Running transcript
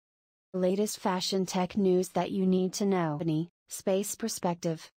Latest fashion tech news that you need to know. Space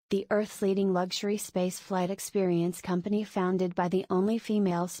Perspective, the Earth's leading luxury space flight experience company founded by the only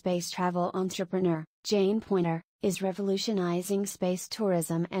female space travel entrepreneur, Jane Poynter, is revolutionizing space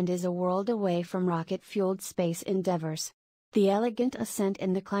tourism and is a world away from rocket-fueled space endeavors. The elegant ascent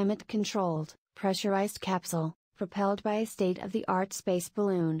in the climate-controlled, pressurized capsule, propelled by a state-of-the-art space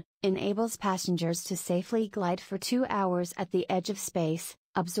balloon, enables passengers to safely glide for 2 hours at the edge of space,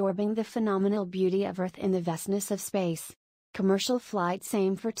 absorbing the phenomenal beauty of Earth in the vastness of space. Commercial flights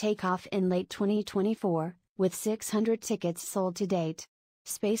aim for takeoff in late 2024, with 600 tickets sold to date.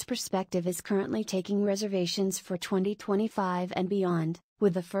 Space Perspective is currently taking reservations for 2025 and beyond,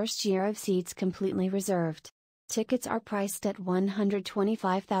 with the first year of seats completely reserved. Tickets are priced at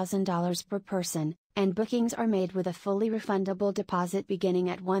 $125,000 per person, and bookings are made with a fully refundable deposit beginning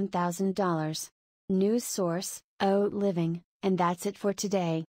at $1,000. News source, O Living, and that's it for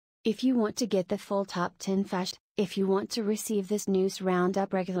today. If you want to get the full top 10 fast, if you want to receive this news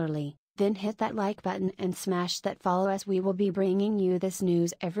roundup regularly, then hit that like button and smash that follow, as we will be bringing you this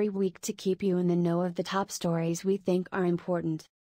news every week to keep you in the know of the top stories we think are important.